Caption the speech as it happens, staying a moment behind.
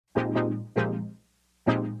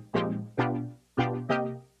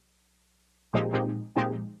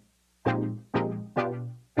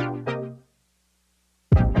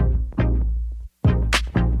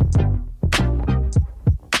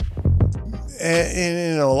And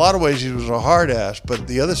in a lot of ways, he was a hard ass. But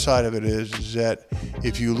the other side of it is that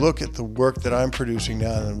if you look at the work that I'm producing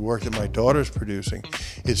now and the work that my daughter's producing,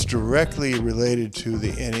 it's directly related to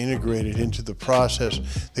and integrated into the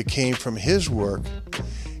process that came from his work.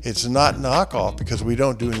 It's not knockoff because we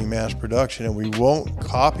don't do any mass production and we won't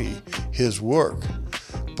copy his work.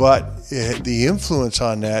 But the influence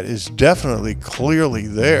on that is definitely clearly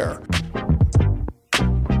there.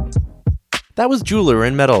 That was jeweler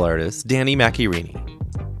and metal artist Danny Macchiarini.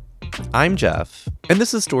 I'm Jeff, and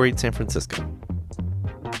this is Storied San Francisco.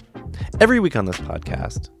 Every week on this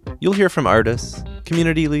podcast, you'll hear from artists,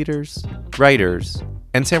 community leaders, writers,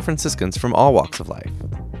 and San Franciscans from all walks of life,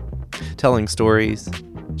 telling stories,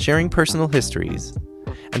 sharing personal histories,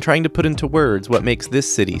 and trying to put into words what makes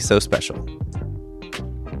this city so special.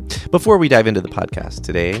 Before we dive into the podcast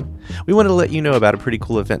today, we wanted to let you know about a pretty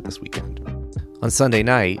cool event this weekend. On Sunday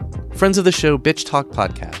night, friends of the show Bitch Talk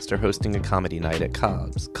Podcast are hosting a comedy night at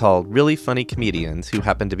Cobb's called Really Funny Comedians Who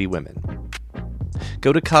Happen to Be Women.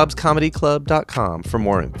 Go to cobbscomedyclub.com for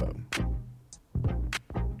more info.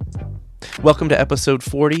 Welcome to episode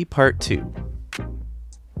 40, part 2.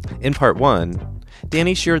 In part 1,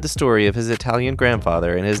 Danny shared the story of his Italian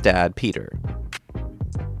grandfather and his dad, Peter.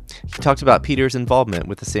 He talked about Peter's involvement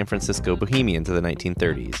with the San Francisco Bohemians of the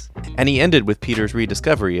 1930s, and he ended with Peter's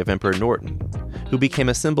rediscovery of Emperor Norton, who became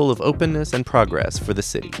a symbol of openness and progress for the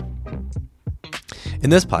city. In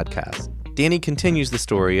this podcast, Danny continues the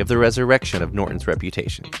story of the resurrection of Norton's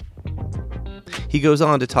reputation. He goes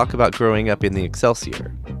on to talk about growing up in the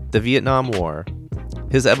Excelsior, the Vietnam War,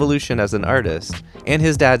 his evolution as an artist, and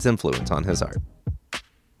his dad's influence on his art.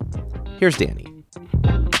 Here's Danny.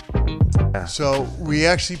 So we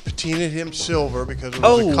actually patinaed him silver because it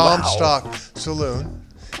was a Comstock saloon.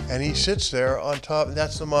 And he sits there on top.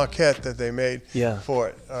 That's the maquette that they made for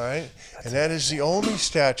it. All right. And that is the only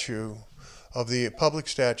statue of the public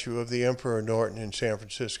statue of the Emperor Norton in San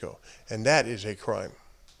Francisco. And that is a crime.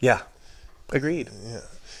 Yeah. Agreed. Yeah.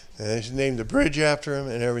 And they should name the bridge after him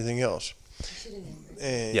and everything else.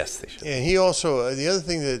 And, yes, they should. And he also, the other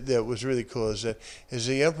thing that was really cool is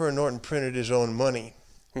the Emperor Norton printed his own money.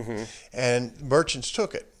 Mm-hmm. And merchants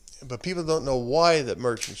took it. But people don't know why that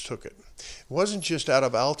merchants took it. It wasn't just out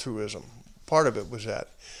of altruism. Part of it was that.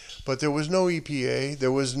 But there was no EPA.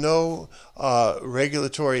 There was no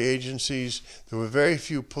regulatory agencies. There were very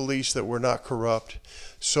few police that were not corrupt.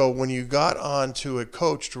 So when you got onto a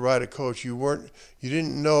coach to ride a coach, you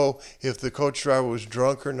didn't know if the coach driver was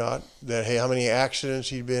drunk or not, how many accidents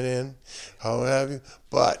he'd been in, how have you.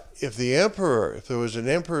 But if there was an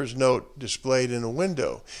emperor's note displayed in a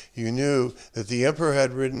window, you knew that the emperor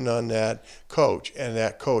had ridden on that coach, and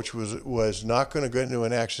that coach was not going to get into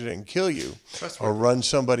an accident and kill you or run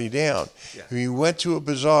somebody down. Yeah. If you went to a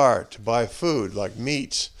bazaar to buy food like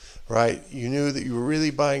meats, right, you knew that you were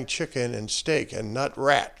really buying chicken and steak and not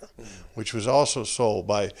rat, which was also sold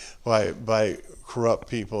by corrupt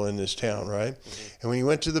people in this town, right? Mm-hmm. And when you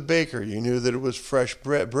went to the baker, you knew that it was fresh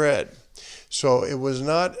bread. So it was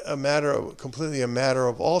not completely a matter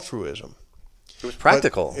of altruism. It was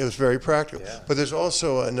practical. It was very practical. Yeah. But there's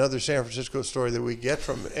also another San Francisco story that we get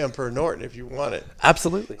from Emperor Norton, if you want it.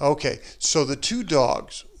 Absolutely. Okay, so the two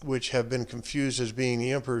dogs, which have been confused as being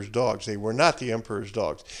the emperor's dogs, they were not the emperor's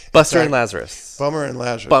dogs. Buster and Lazarus. Bummer and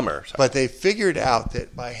Lazarus. Bummer. Sorry. But they figured out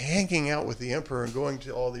that by hanging out with the emperor and going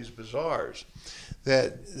to all these bazaars,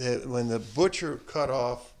 that when the butcher cut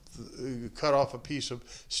off a piece of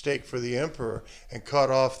steak for the emperor and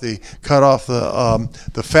cut off the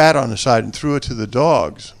fat on the side and threw it to the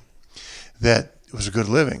dogs, that it was a good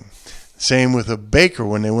living. Same with a baker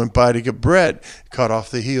when they went by to get bread, cut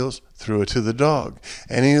off the heels, threw it to the dog.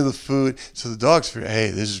 Any of the food, so the dogs figured,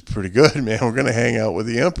 hey, this is pretty good, man. We're going to hang out with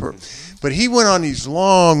the emperor. But he went on these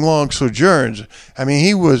long, long sojourns. I mean,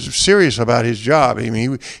 he was serious about his job. I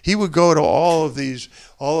mean, he would go to all of these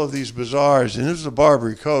bazaars, and this was the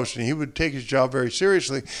Barbary Coast, and he would take his job very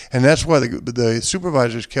seriously, and that's why the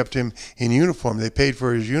supervisors kept him in uniform. They paid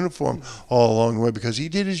for his uniform all along the way because he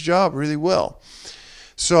did his job really well.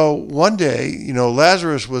 So one day,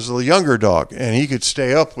 Lazarus was a younger dog, and he could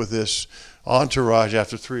stay up with this entourage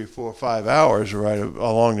after 3, 4, 5 hours right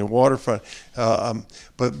along the waterfront.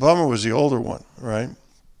 But Bummer was the older one, right?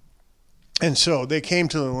 And so they came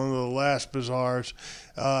to one of the last bazaars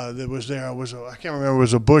that was there. I can't remember if it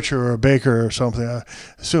was a butcher or a baker or something. I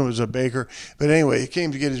assume it was a baker. But anyway, he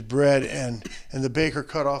came to get his bread, and the baker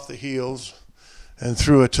cut off the heels and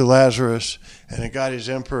threw it to Lazarus, and it got his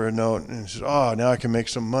emperor note, and he said, oh, now I can make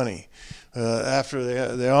some money. After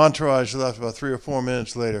the entourage left, about 3 or 4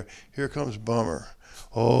 minutes later, here comes Bummer,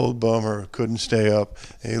 Old bummer, couldn't stay up.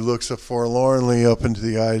 And he looks forlornly up into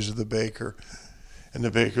the eyes of the baker. And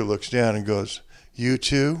the baker looks down and goes, "You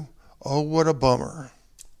too? Oh, what a bummer."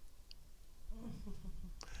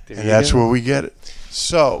 And that's where we get it.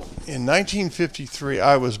 So, in 1953,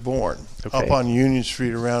 I was born up on Union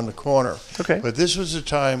Street around the corner. Okay. But this was the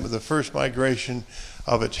time of the first migration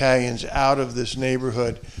of Italians out of this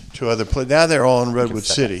neighborhood to other places. Now they're all in Redwood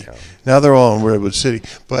City.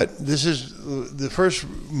 But this is the first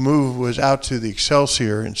move was out to the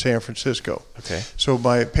Excelsior in San Francisco. Okay. So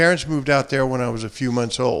my parents moved out there when I was a few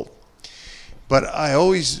months old. But I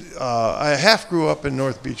always, I half grew up in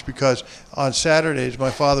North Beach because on Saturdays my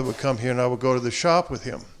father would come here and I would go to the shop with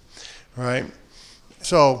him, right?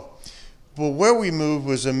 So, well, where we moved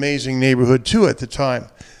was an amazing neighborhood too at the time.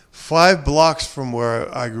 5 blocks from where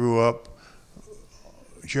I grew up,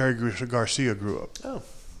 Jerry Garcia grew up. Oh.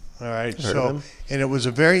 All right. Heard of him. And it was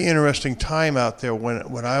a very interesting time out there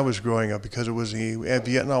when I was growing up because it was the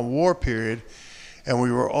Vietnam War period, and we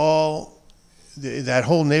were all. That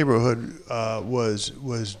whole neighborhood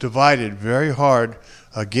was divided very hard,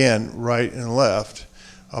 again, right and left,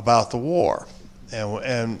 about the war,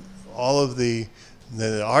 and all of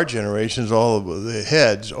our generations, all of the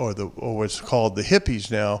heads, or what's called the hippies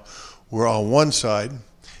now, were on one side,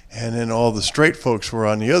 and then all the straight folks were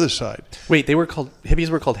on the other side. Wait, hippies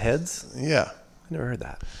were called heads? Yeah, I never heard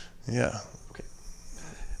that. yeah. Okay.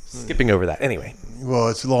 Skipping over that. Anyway. Well,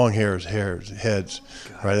 it's long hairs, heads,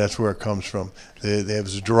 right? That's where it comes from. They have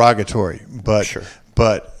a derogatory, but Sure.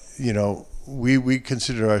 But we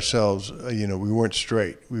consider ourselves, we weren't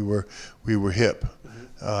straight. We were hip.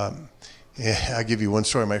 I'll give you one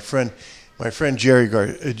story. My friend Jerry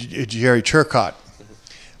Turcott.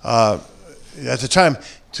 At the time,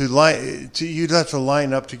 you'd have to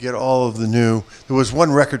line up to get all of the new. There was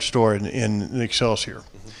one record store in Excelsior.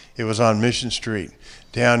 It was on Mission Street,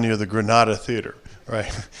 down near the Granada Theater,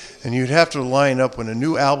 right? And you'd have to line up when a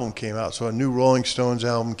new album came out. So a new Rolling Stones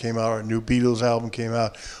album came out, or a new Beatles album came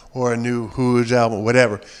out, or a new Who's album,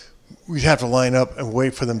 whatever. We'd have to line up and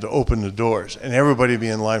wait for them to open the doors, and everybody be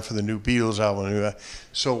in line for the new Beatles album.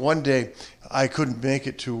 So one day, I couldn't make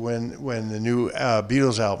it to when the new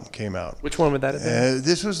Beatles album came out. Which one would that have been?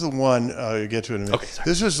 This was the one, I'll get to it in a minute. Okay, sorry.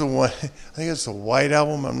 This was the one, I think it's the White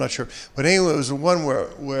Album, I'm not sure. But anyway, it was the one where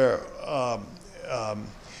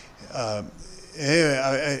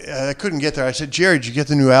I couldn't get there. I said, "Jerry, did you get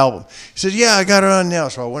the new album?" He said, "Yeah, I got it on now."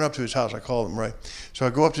 So I went up to his house. I called him, right? So I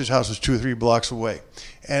go up to his house. It's 2 or 3 blocks away.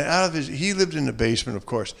 And he lived in the basement, of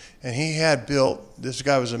course. And he had built, this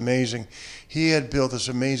guy was amazing. He had built this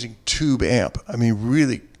amazing tube amp. I mean,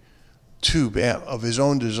 really tube amp of his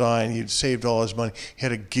own design. He'd saved all his money. He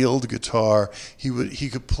had a Guild guitar. He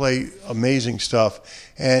could play amazing stuff.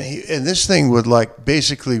 And this thing would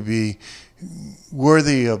basically be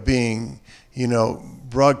worthy of being,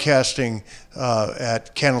 broadcasting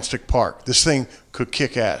at Candlestick Park. This thing could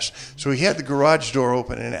kick ass. So he had the garage door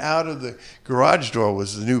open, and out of the garage door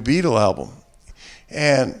was the new Beatle album.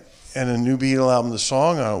 And the new Beatle album, the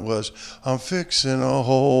song on it was, "I'm fixing a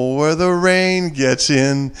hole where the rain gets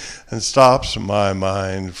in and stops my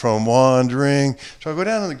mind from wandering." So I go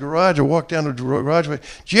down to the garage, I walk down to the garage,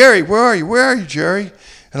 "Jerry, where are you? Where are you, Jerry?"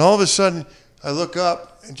 And all of a sudden, I look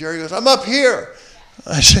up, and Jerry goes, "I'm up here."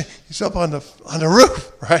 I said, he's up on the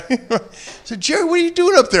roof, right? I said, "Jerry, what are you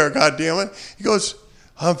doing up there, goddammit?" He goes,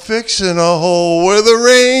 "I'm fixing a hole where the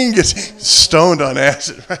rain gets," stoned on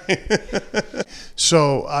acid, right?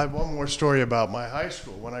 So I have one more story about my high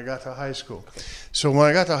school, when I got to high school. So when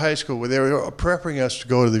I got to high school, they were prepping us to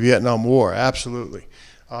go to the Vietnam War, absolutely.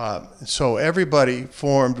 So everybody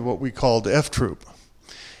formed what we called F Troop.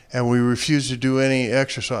 And we refused to do any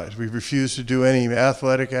exercise. We refused to do any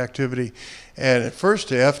athletic activity. And at first,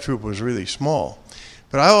 the F Troop was really small.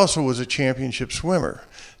 But I also was a championship swimmer.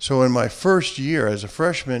 So in my first year as a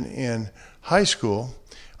freshman in high school,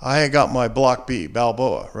 I got my Block B,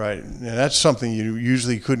 Balboa, right? And that's something you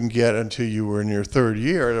usually couldn't get until you were in your third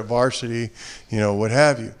year at a varsity, what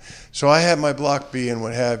have you. So I had my Block B and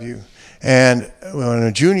what have you. And in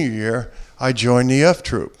a junior year, I joined the F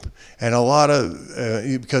Troop. And a lot of,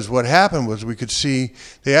 because what happened was we could see,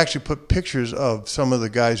 they actually put pictures of some of the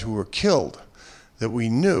guys who were killed that we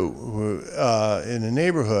knew in the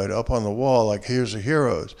neighborhood up on the wall, like, "Here's the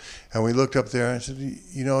heroes." And we looked up there and I said,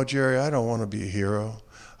 "Jerry, I don't want to be a hero.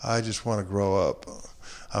 I just want to grow up.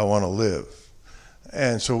 I want to live."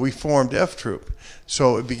 And so we formed F Troop.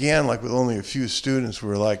 So it began with only a few students. We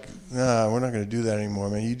were like, "Nah, we're not going to do that anymore,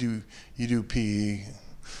 man. You do PE.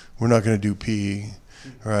 We're not going to do PE."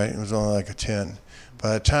 Right, it was only like a 10.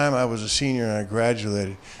 By the time I was a senior and I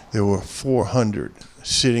graduated, there were 400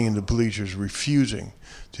 sitting in the bleachers refusing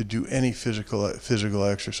to do any physical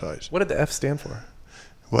exercise. What did the F stand for?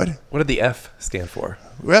 What? What did the F stand for?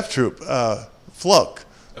 F Troop, flunk.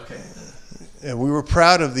 Okay. And we were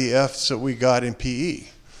proud of the Fs that we got in PE.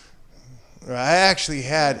 I actually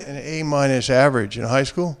had an A- average in high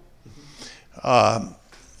school,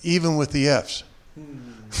 even with the Fs.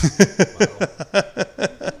 That's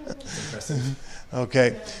impressive.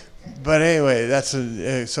 Okay, but anyway,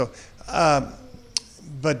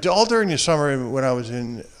 but all during the summer when I was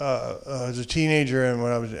as a teenager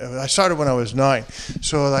and I started when I was 9.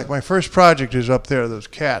 So like my first project is up there, those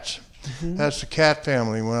cats. Mm-hmm. That's the cat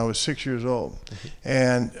family when I was 6 years old,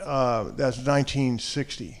 and that's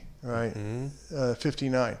 1960, right?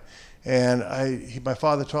 59, and my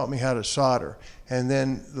father taught me how to solder, and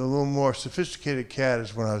then the little more sophisticated cat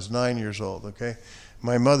is when I was 9 years old. Okay,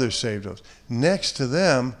 my mother saved those. Next to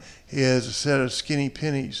them is a set of skinny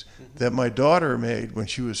pennies that my daughter made when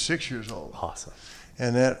she was 6 years old. Awesome.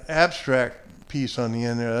 And that abstract piece on the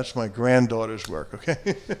end there, that's my granddaughter's work,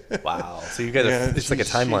 okay? Wow. So you guys are, it's like a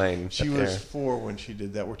timeline. She was 4 when she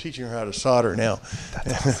did that. We're teaching her how to solder now.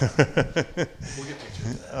 That's awesome. We'll get pictures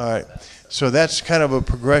of that. All right. So that's kind of a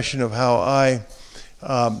progression of how I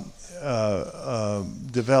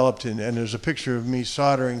developed, and there's a picture of me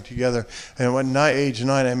soldering together. And when age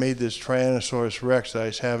 9, I made this Tyrannosaurus Rex that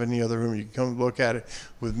I have in the other room. You can come look at it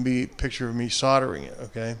with me, picture of me soldering it,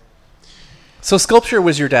 okay? So sculpture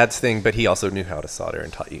was your dad's thing, but he also knew how to solder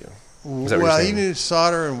and taught you. Well, he knew to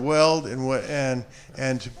solder and weld and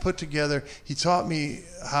to put together. He taught me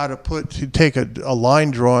how to take a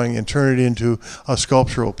line drawing and turn it into a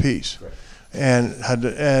sculptural piece, right.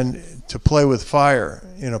 and to play with fire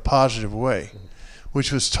in a positive way,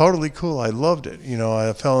 which was totally cool. I loved it. You know,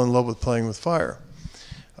 I fell in love with playing with fire.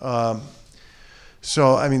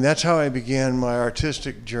 So I mean, that's how I began my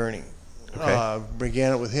artistic journey. Okay.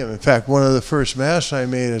 Began it with him. In fact, one of the first masks I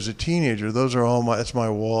made as a teenager, that's my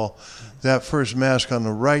wall. That first mask on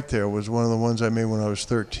the right there was one of the ones I made when I was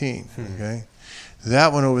 13, okay?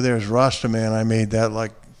 That one over there is Rastaman. I made that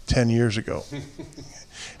like 10 years ago.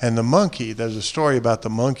 And the monkey, there's a story about the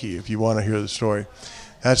monkey if you want to hear the story.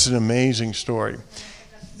 That's an amazing story.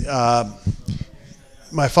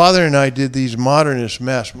 My father and I did these modernist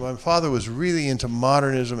masks. My father was really into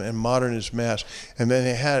modernism and modernist masks, and then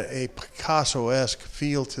they had a Picasso-esque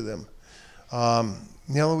feel to them.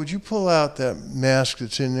 Nella, would you pull out that mask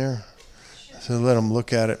that's in there? So let them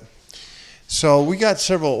look at it. So we got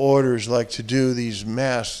several orders to do these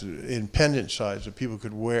masks in pendant size that people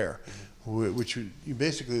could wear, which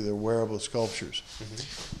basically they're wearable sculptures.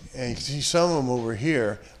 And you can see some of them over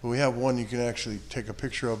here, but we have one you can actually take a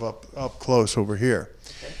picture of up close over here.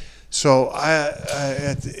 So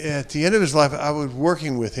at the end of his life, I was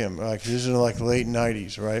working with him. This is in the late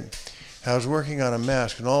 90s, right? I was working on a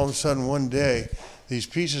mask, and all of a sudden one day, these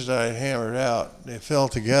pieces that I had hammered out, they fell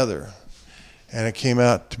together, and it came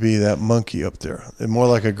out to be that monkey up there, and more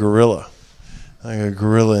like a gorilla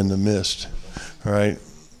in the mist, right?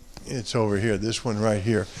 It's over here. This one right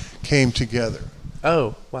here came together.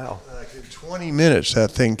 Oh, wow. In 20 minutes,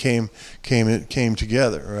 that thing came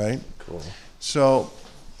together, right? Cool. So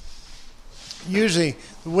usually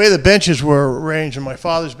the way the benches were arranged, and my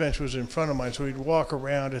father's bench was in front of mine, so he'd walk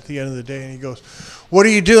around at the end of the day and he goes, "What are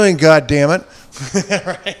you doing, God damn it?"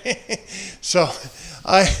 Right? So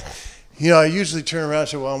I usually turn around and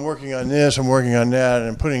say, "Well, I'm working on this, I'm working on that, and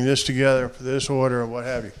I'm putting this together for this order and what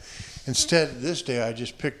have you." Instead, this day I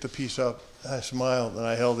just picked the piece up, I smiled, and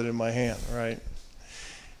I held it in my hand, right?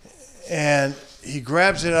 And he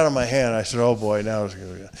grabs it out of my hand. I said, "Oh boy, now it's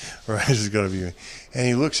going to be, right, this is going to be me." And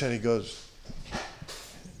he looks at it, he goes,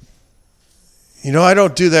 "I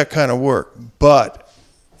don't do that kind of work, but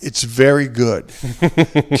it's very good.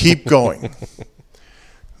 Keep going."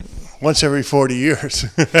 Once every 40 years.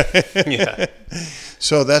 Yeah.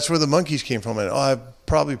 So that's where the monkeys came from. And I've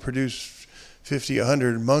probably produced 50,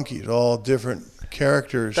 100 monkeys, all different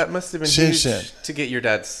characters. That must have been since huge then. To get your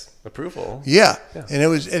dad's approval. Yeah. And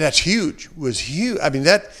that's huge. It was huge. I mean,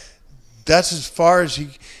 that's as far as he.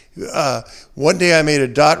 One day I made a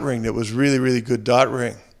dot ring that was really, really good dot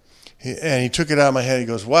ring. And he took it out of my hand. He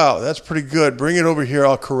goes, "Wow, that's pretty good. Bring it over here.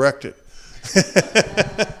 I'll correct it."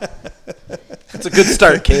 That's a good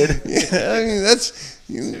start, kid. Yeah, I mean, this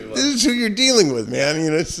is who you're dealing with, man.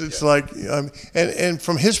 It's like, and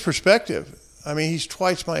from his perspective, I mean, he's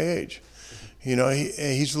twice my age.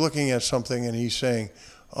 He's looking at something and he's saying,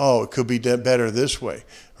 "Oh, it could be better this way,"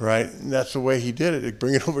 right? And that's the way he did it.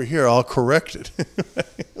 Bring it over here, I'll correct it.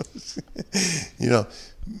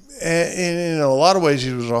 And in a lot of ways,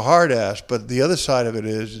 he was a hard ass. But the other side of it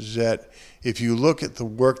is that if you look at the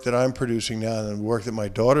work that I'm producing now and the work that my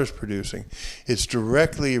daughter's producing, it's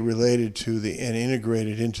directly related to and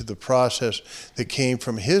integrated into the process that came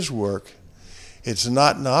from his work. It's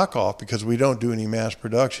not knockoff because we don't do any mass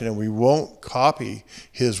production and we won't copy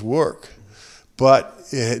his work. But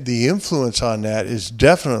the influence on that is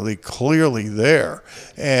definitely clearly there.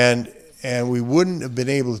 And we wouldn't have been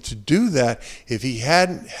able to do that if he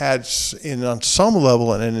hadn't had, on some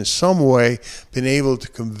level and in some way, been able to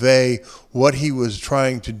convey what he was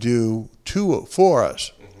trying to do for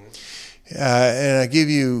us. Mm-hmm. And I give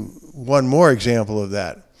you one more example of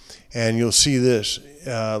that, and you'll see this.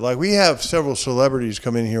 Like we have several celebrities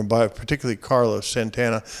come in here and buy, particularly Carlos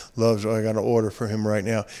Santana loves, I got an order for him right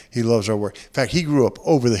now. He loves our work. In fact, he grew up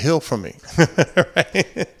over the hill from me.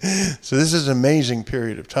 Right? So this is an amazing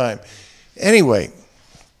period of time. Anyway,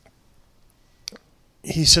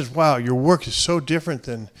 he says, wow, your work is so different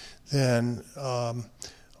than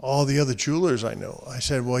all the other jewelers I know. I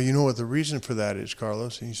said, well, you know what the reason for that is,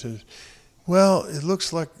 Carlos? And he says, well, it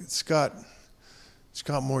looks like it's got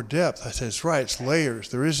more depth. I said, it's right, it's layers.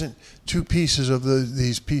 There isn't two pieces of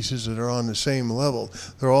these pieces that are on the same level.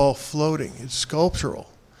 They're all floating. It's sculptural.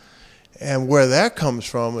 And where that comes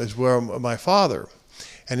from is where my father,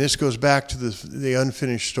 and this goes back to the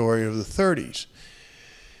unfinished story of the 30s.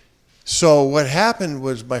 So what happened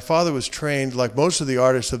was my father was trained, like most of the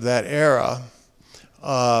artists of that era,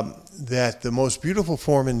 that the most beautiful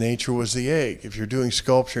form in nature was the egg. If you're doing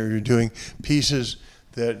sculpture, you're doing pieces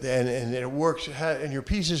that, and it works, and your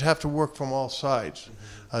pieces have to work from all sides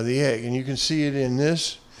of the egg. And you can see it in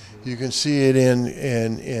this. You can see it in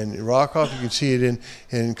Rockoff. You can see it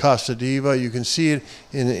in Costa Diva. You can see it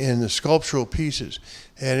in the sculptural pieces.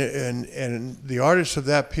 And the artists of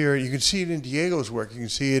that period, you can see it in Diego's work. You can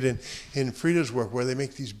see it in Frida's work, where they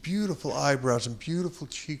make these beautiful eyebrows and beautiful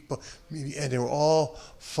cheekbones, and they're all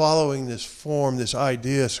following this form, this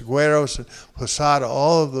idea. Segueros and Posada,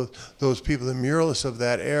 all of those people, the muralists of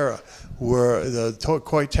that era, were the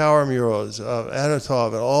Coit Tower murals of Anatov,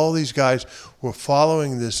 and all these guys were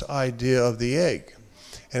following this idea of the egg.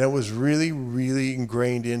 And it was really, really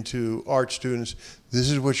ingrained into art students. This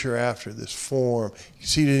is what you're after, this form. You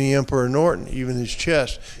see it in the Emperor Norton, even his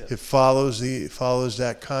chest. Yeah. It follows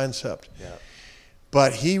that concept. Yeah.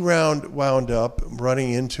 But he wound up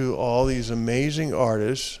running into all these amazing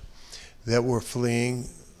artists that were fleeing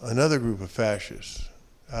another group of fascists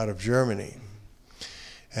out of Germany.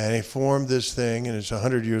 And they formed this thing, and it's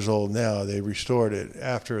 100 years old now. They restored it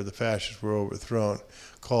after the fascists were overthrown,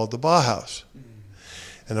 called the Bauhaus.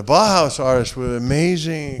 And the Bauhaus artists were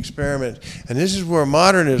amazing experiments. And this is where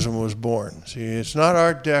modernism was born. See, it's not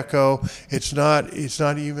Art Deco. It's not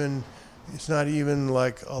even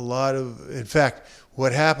like a lot of, in fact,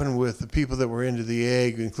 what happened with the people that were into the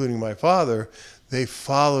egg, including my father, they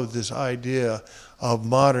followed this idea of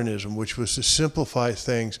modernism, which was to simplify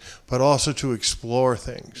things, but also to explore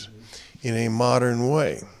things in a modern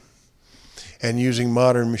way, and using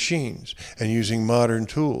modern machines and using modern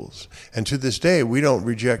tools. And to this day, we don't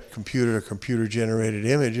reject computer-generated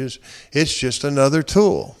images. It's just another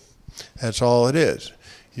tool. That's all it is.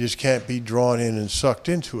 You just can't be drawn in and sucked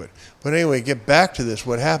into it. But anyway, get back to this.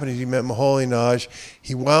 What happened is he met Moholy-Nagy.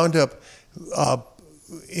 He wound up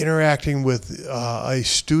interacting with a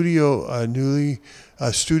studio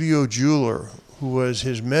jeweler who was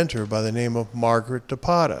his mentor by the name of Margaret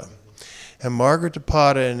DePata. And Margaret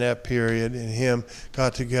DePata in that period and him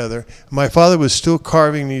got together. My father was still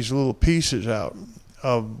carving these little pieces out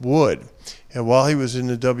of wood. And while he was in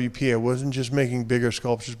the WPA, wasn't just making bigger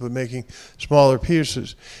sculptures, but making smaller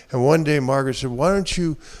pieces. And one day Margaret said, why don't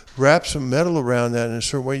you wrap some metal around that in a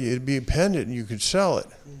certain way? It'd be a pendant and you could sell it.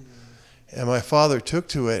 And my father took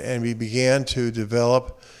to it, and he began to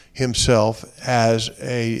develop himself as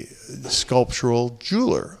a sculptural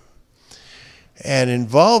jeweler. And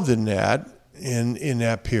involved in that, in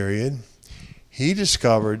that period, he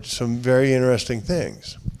discovered some very interesting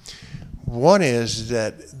things. One is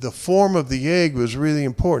that the form of the egg was really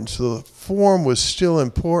important. So the form was still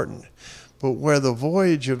important. But where the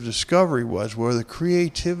voyage of discovery was, where the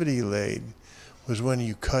creativity laid, was when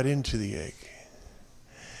you cut into the egg.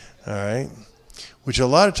 All right? Which a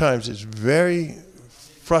lot of times is very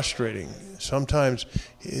frustrating, sometimes,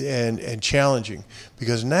 and challenging,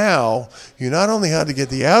 because now you not only have to get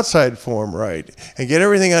the outside form right and get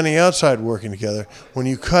everything on the outside working together. When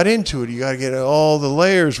you cut into it, you got to get all the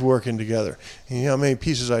layers working together. And you know how many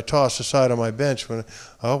pieces I toss aside on my bench when,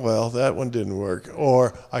 oh well, that one didn't work,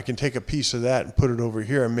 or I can take a piece of that and put it over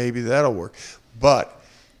here and maybe that'll work. But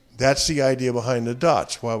That's the idea behind the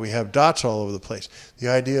dots, why we have dots all over the place. The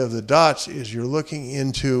idea of the dots is you're looking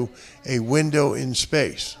into a window in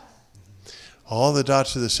space. All the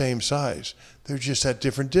dots are the same size. They're just at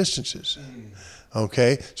different distances.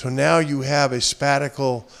 Okay? So now you have a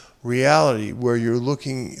spatial reality where you're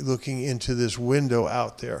looking into this window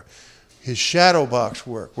out there. His shadow box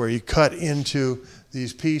work, where he cut into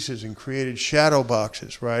these pieces and created shadow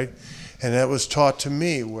boxes, right? And that was taught to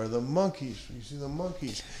me, where the monkeys, you see the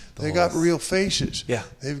monkeys, they got real faces. Yeah.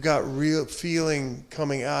 They've got real feeling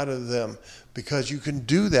coming out of them, because you can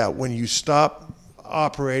do that when you stop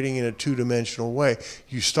operating in a two-dimensional way.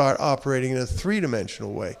 You start operating in a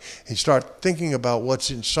three-dimensional way. And you start thinking about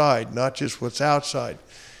what's inside, not just what's outside,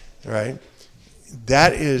 right?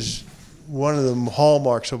 That is one of the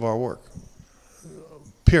hallmarks of our work.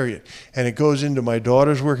 Period. And it goes into my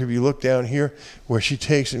daughter's work. If you look down here, where she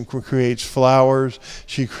takes and creates flowers,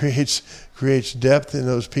 she creates depth in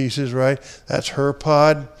those pieces, right? That's her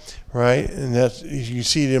pod, right? And that's, you can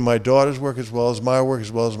see it in my daughter's work as well as my work, as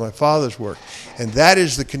well as my father's work. And that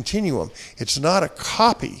is the continuum. It's not a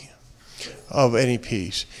copy of any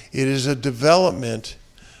piece. It is a development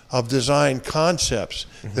of design concepts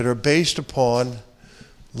that are based upon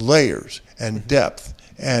layers and depth.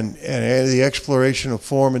 And the exploration of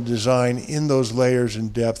form and design in those layers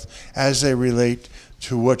and depth as they relate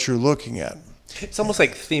to what you're looking at. It's almost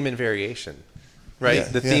like theme and variation, right? Yeah,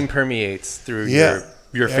 the theme permeates through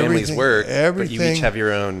your family's work, but you each have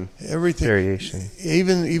your own variation.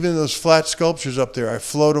 Even those flat sculptures up there, I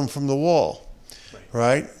float them from the wall,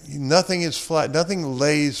 right? Nothing is flat. Nothing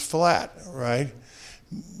lays flat, right?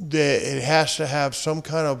 It has to have some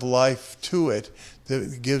kind of life to it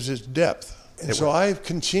that gives it depth. And so I've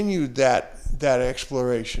continued that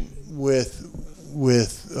exploration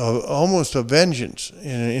with almost a vengeance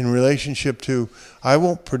in relationship to, I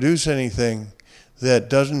won't produce anything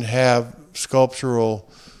that doesn't have sculptural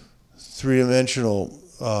three-dimensional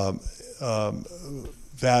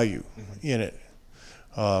value in it.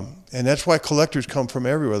 And that's why collectors come from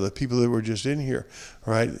everywhere. The people that were just in here,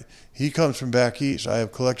 right? He comes from back east. I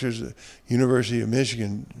have collectors at University of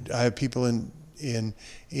Michigan. I have people in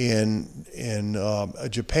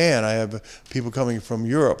Japan. I have people coming from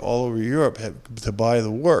Europe, all over Europe, to buy the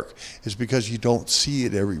work. It's because you don't see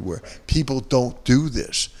it everywhere. People don't do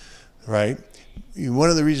this, right? One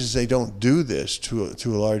of the reasons they don't do this to a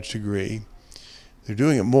large degree, they're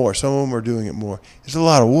doing it more. Some of them are doing it more. It's a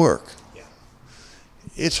lot of work. Yeah.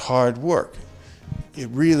 It's hard work. It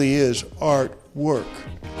really is art work.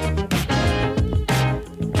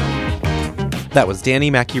 That was Danny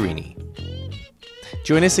Macchiarini.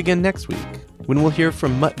 Join us again next week when we'll hear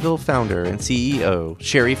from Muttville founder and CEO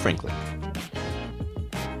Sherry Franklin.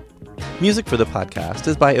 Music for the podcast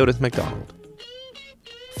is by Otis McDonald.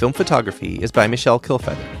 Film photography is by Michelle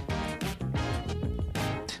Kilfeather.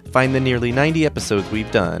 Find the nearly 90 episodes we've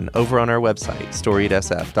done over on our website,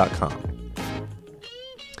 storiedsf.com.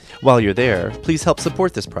 While you're there, please help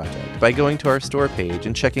support this project by going to our store page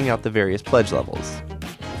and checking out the various pledge levels.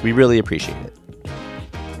 We really appreciate it.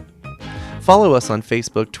 Follow us on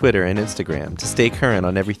Facebook, Twitter, and Instagram to stay current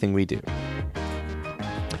on everything we do.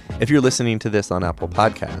 If you're listening to this on Apple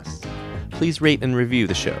Podcasts, please rate and review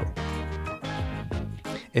the show.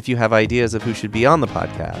 If you have ideas of who should be on the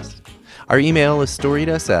podcast, our email is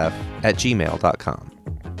storiedsf@gmail.com.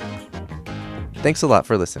 Thanks a lot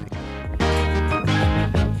for listening.